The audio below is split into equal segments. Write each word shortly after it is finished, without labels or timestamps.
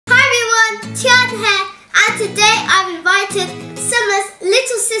Jen here, and today I've invited Summer's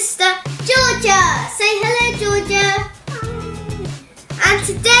little sister, Georgia. Say hello, Georgia. Hi. And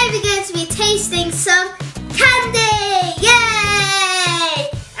today we're going to be tasting some candy. Yay!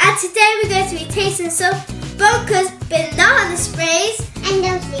 And today we're going to be tasting some Bonkers banana sprays. And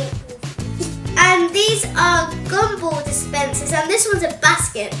those things. And these are Gumball dispensers, and this one's a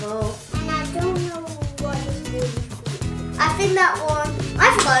basketball. And I don't know what this is called. I think that one,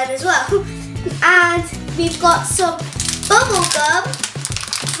 I've got it as well. And we've got some bubble gum.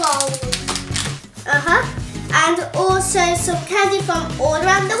 And also some candy from all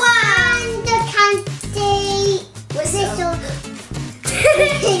around the world. And the candy whistle.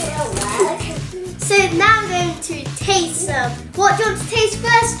 So now we're going to taste some. What do you want to taste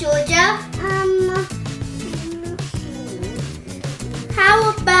first, Georgia? How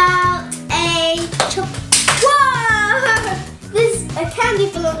about a Whoa! There's a candy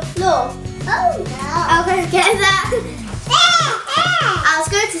full on the floor. Oh no! I'm going to get that. I was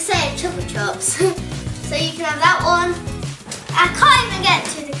going to say Chupa Chops. So you can have that one. I can't even get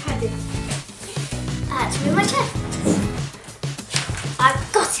to the candy. I had to move my chair. I've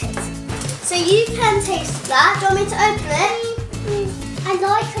got it. So you can taste that. Do you want me to open it? I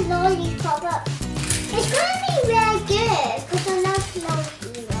like a lollipop, but it's going to be really good because I love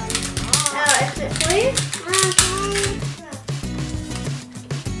lollipops. I'll open it for you. Okay.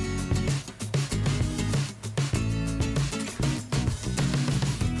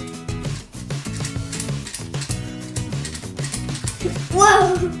 Whoa!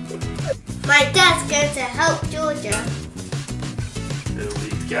 My dad's going to help Georgia. Here we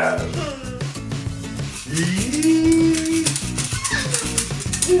go.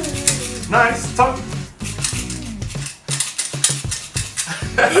 Nice tongue.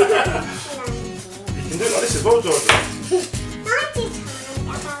 You can do it like this as well, Georgia.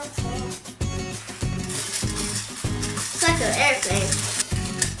 It's like an airplane.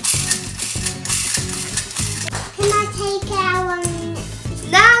 Can I take out one?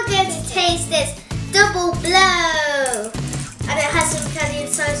 Now I'm going to taste this double blow. And it has some candy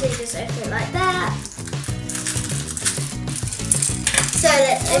inside, so you just open it like that. So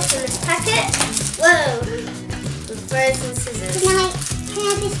let's open this packet. Whoa! With frozen scissors. Can I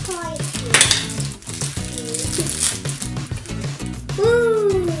have this toy?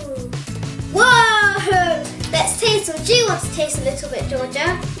 Woo! Whoa! Let's taste them. Do you want to taste a little bit,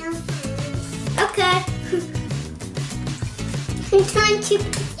 Georgia? No. Okay. I'm trying to.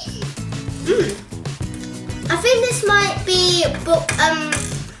 I think this might be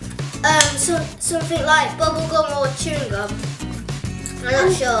something like bubble gum or chewing gum. I'm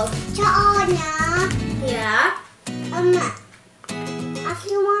not sure. Joanna. Yeah. If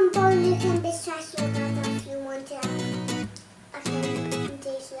you want both, you can be stressful, but if you want to, I can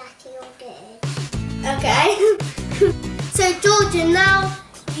taste lucky or good. Okay. So Georgia, now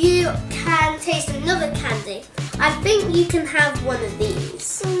you can taste another candy. I think you can have one of these.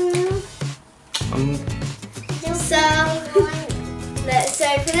 So let's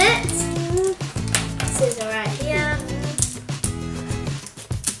open it. Scissors right here.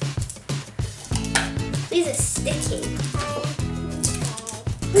 These are sticky.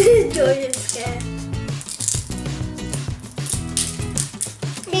 Georgia's scared.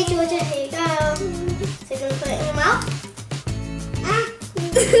 Okay, Georgia, here you go. So you're going to put it in your mouth.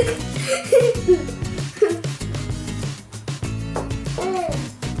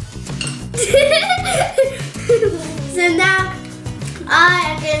 So now I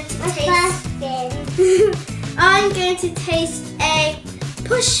am going to taste. I'm going to taste a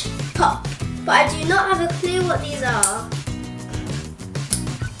push pop, but I do not have a clue what these are.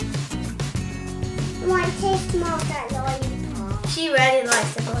 My taste more that lollipop. She really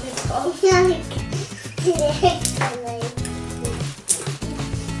likes the lollipop.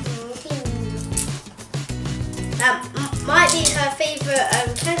 That might be her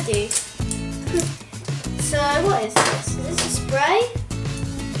favourite candy. So what is this? Is this a spray?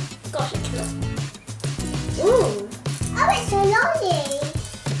 Gosh, I cannot. Ooh. Oh, it's a lolly.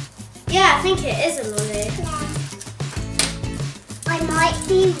 Yeah, I think it is a lolly. Yeah. I might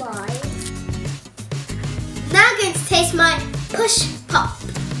be right. Now I'm going to taste my push pop.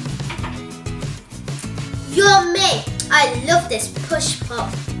 Yummy! I love this push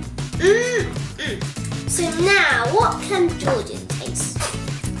pop. So now, what can Georgia taste?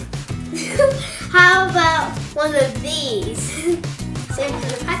 How about one of these? So for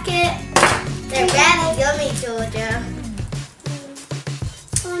the packet, they're really yummy, Georgia.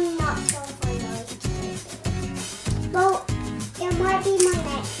 I'm not sure if I like it. Well, it might be my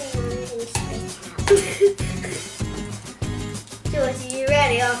next thing I'm going to spit out. Georgia, you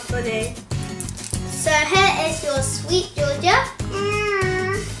really are funny. So here is your sweet Georgia.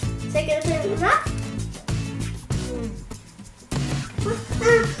 So you're going to put it in that.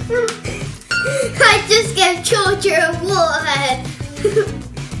 I just gave Georgia a warhead.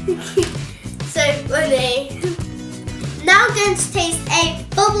 So funny. Now I'm going to taste a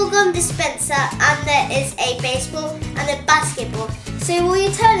bubblegum dispenser, and there is a baseball and a basketball. So will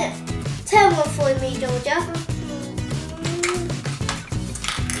you turn one for me, Georgia?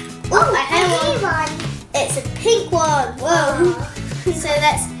 Oh, I have one. It's a pink one. Whoa. So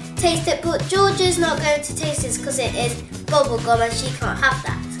let's taste it, but Georgia's not going to taste this because it is bubblegum and she can't have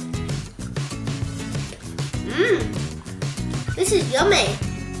that. This is yummy.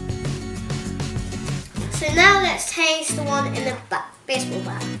 So now let's taste the one in the baseball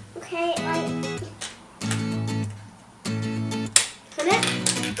bat. Okay,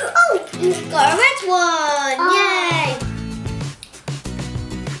 Oh, you've got a red one! Oh. Yay!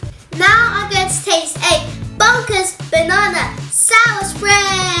 Now I'm going to taste a Bonkers banana sour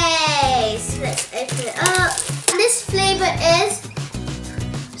spray. So let's open it up. And this flavour is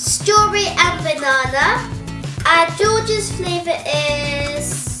strawberry and banana. And George's flavour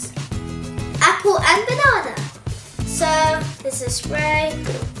is apple and banana. So this is spray.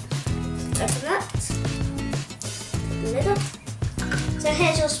 Open that. Put the lid up. So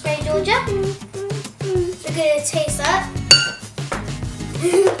here's your spray, Georgia. We're going to taste that.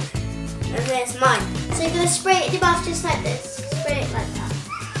 And there's mine. So you're going to spray it in your mouth just like this. Spray it like that.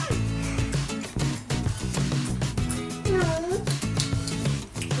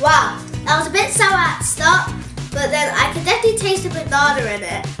 Wow, that was a bit sour at the start, but then I can definitely taste the banana in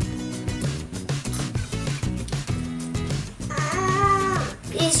it.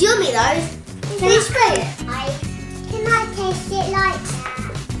 It's yummy though. Can you spray it? Can I taste it like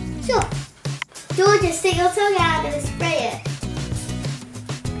that? Sure. Georgia, stick your tongue out. I'm going to spray it.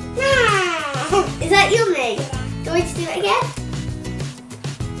 Is that yummy? Do you want me to do it again?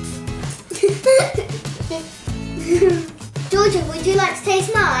 Georgia, would you like to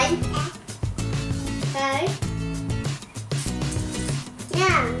taste mine? Okay.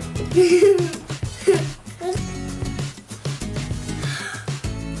 Yeah.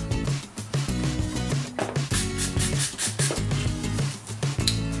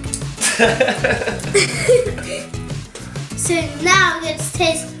 So now I'm going to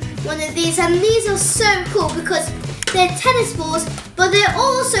taste one of these, and these are so cool because they're tennis balls, but they're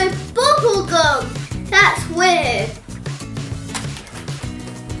also bubble gum. That's weird.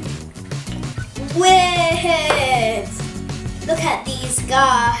 Weird. Look at these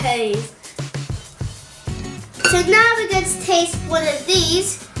guys. So now we're going to taste one of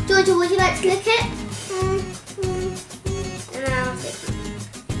these. Georgia, would you like to lick it? And I'll take it.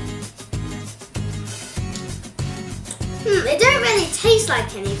 It don't really taste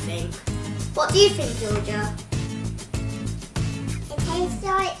like anything. What do you think, Georgia? It tastes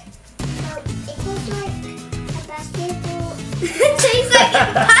like a basketball. It tastes like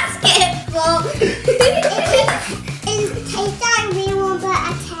a basketball. It tastes like we want but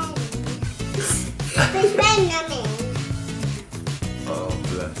a 10. It's very yummy. Oh,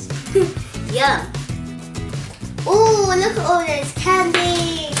 bless. Yum. Oh, look at all this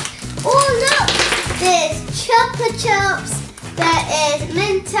candy. Oh, look. There's Chupa Chups. There is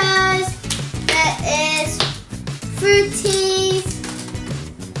Mentos. There is Fruities.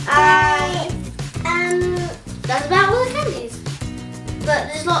 That's about all the candies. But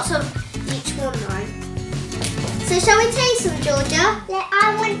there's lots of each one though. So shall we taste them, Georgia?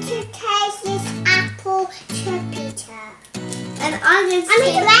 I want to taste this apple chupita. And I'm going to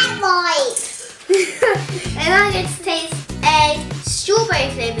taste red light. and I'm going to taste a strawberry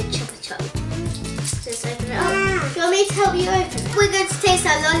flavoured Chupa Chup. Just open it up. Do you want me to help you open it? We're going to taste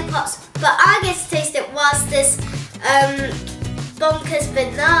our lollipops, but I'm going to taste it whilst this Bonkers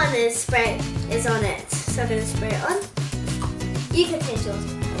banana spray is on it. So I'm going to spray it on. You can taste yours,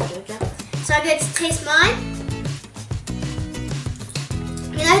 Georgia. So I'm going to taste mine.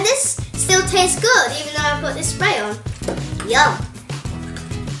 You know, this still tastes good even though I've got this spray on. Yum.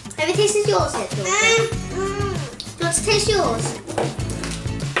 Have you tasted yours yet, Georgia? Do you want to taste yours?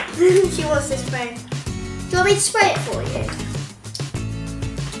 She wants to spray. Do you want me to spray it for you?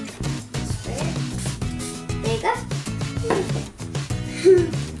 Spray it. There you go.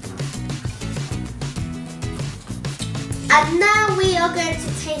 And now we are going to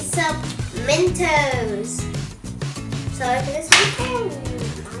taste some Mentos. So open this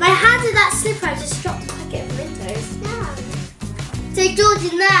one. My hands are that slippery, I just dropped a packet of Mentos. No. So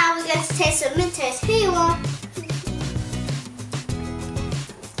Georgia, now we're going to taste some Mentos. Here you are.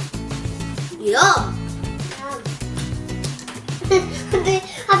 Yum. I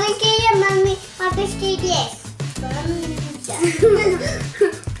think let's do this. Now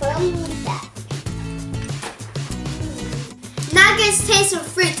I'm going to taste some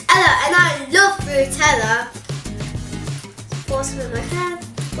Fruitella, and I love Fruitella. Pour some in my hand.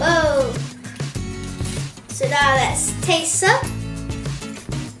 Whoa! So now let's taste some.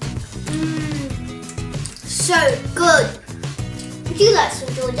 So good. Would you like some,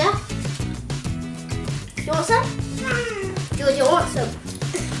 Georgia? Do you want some? Georgia wants some.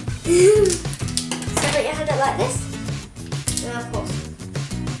 So put your hand up like this. And I'll pour some.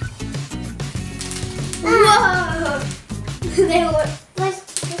 Whoa! They were.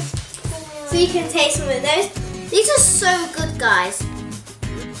 So you can taste some of those. These are so good, guys.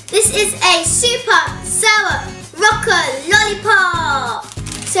 This is a super sour rocker lollipop.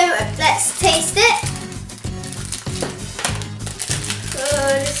 So let's taste it.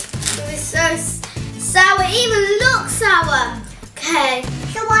 Oh, this is so sour. It even looks sour. Okay.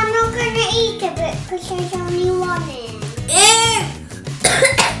 So I'm not going to eat it because there's only one in. Ew!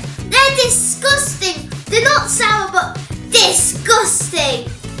 They're disgusting. They're not sour, but disgusting.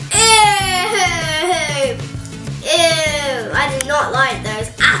 Ew! Ew! I do not like those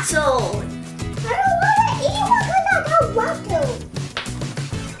at all. I don't want to eat one because I don't want to.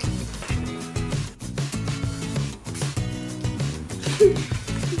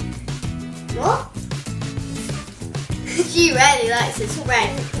 What? She really likes this red.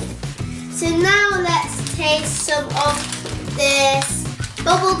 So now let's taste some of this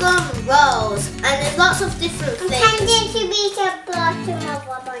bubblegum rolls. And there's lots of different I'm flavors. tending to be the bottom of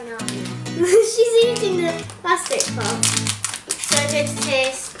a banana. She's eating the plastic part. So I'm going to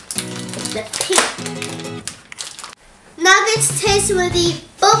taste the pink. Now I'm going to taste some of the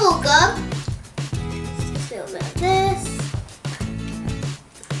bubblegum. Just a little bit of this.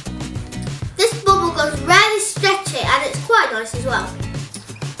 This bubblegum is really stretchy and it's quite nice as well.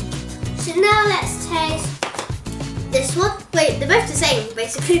 So now let's taste this one. Wait, they're both the same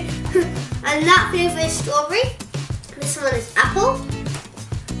basically. And that flavour is strawberry. This one is apple.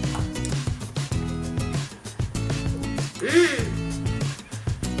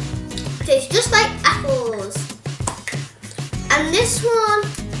 Tastes just like apples. And this one,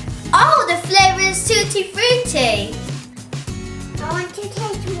 oh, the flavour is tutti frutti. I want to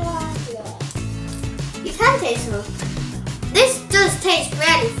taste more of this. You can taste some. This does taste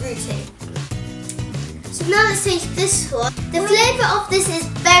really fruity. So now let's taste this one. The flavour of this is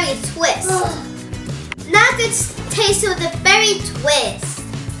berry twist. Now I'm going to taste some of the berry twist.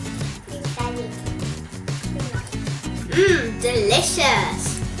 Delicious.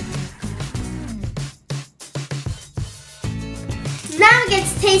 Now I'm going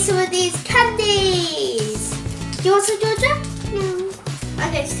to taste some of these candies. Do you want some, Georgia? No.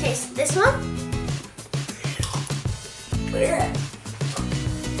 I'm going to taste this one. Ew.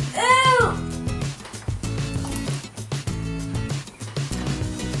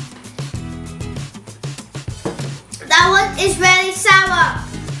 That one is really sour.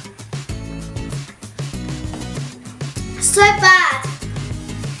 So bad.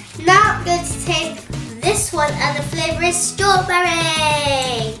 Now I'm going to taste this one and the flavour is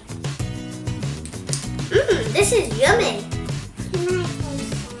strawberry. This is yummy. Can I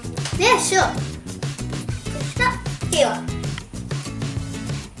taste them? Yeah, sure. Here.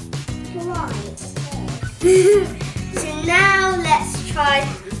 Why? So now let's try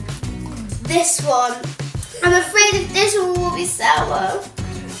this one. I'm afraid if this one will be sour.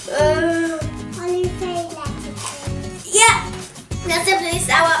 Are you afraid that it's Yeah, that's definitely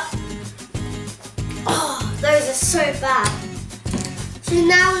sour. Oh, those are so bad. So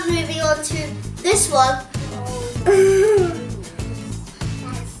now we're moving on to this one.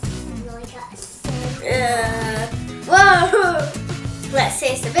 Whoa! Let's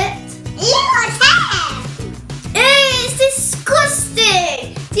taste a bit. It's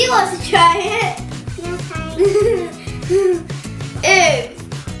disgusting! Do you want to try it? Ew.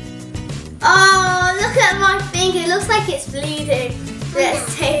 Oh, look at my finger. It looks like it's bleeding.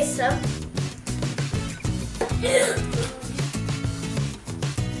 Let's taste some.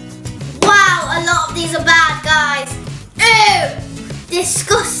 Wow, a lot of these are bad, guys. Ew!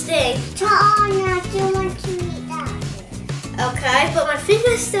 Disgusting. Oh, no, I don't want to eat that. Okay, but my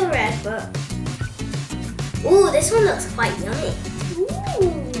finger's still red, but... Ooh, this one looks quite yummy. Ooh.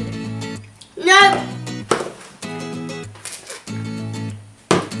 No!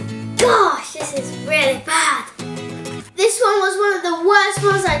 Gosh, this is really bad. This one was one of the worst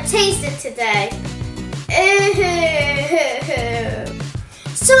ones I tasted today.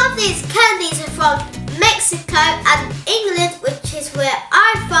 Some of these candies are from Mexico and England, which is where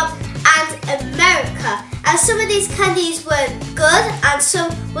I'm from, and America. And some of these candies were good and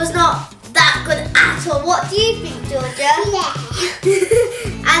some was not that that good at all. What do you think, Georgia? Yeah.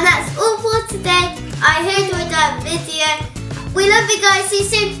 And that's all for today. I hope you enjoyed our video. We love you guys. See you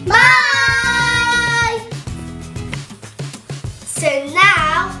soon. Bye! So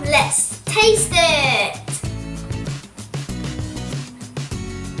now, let's taste it.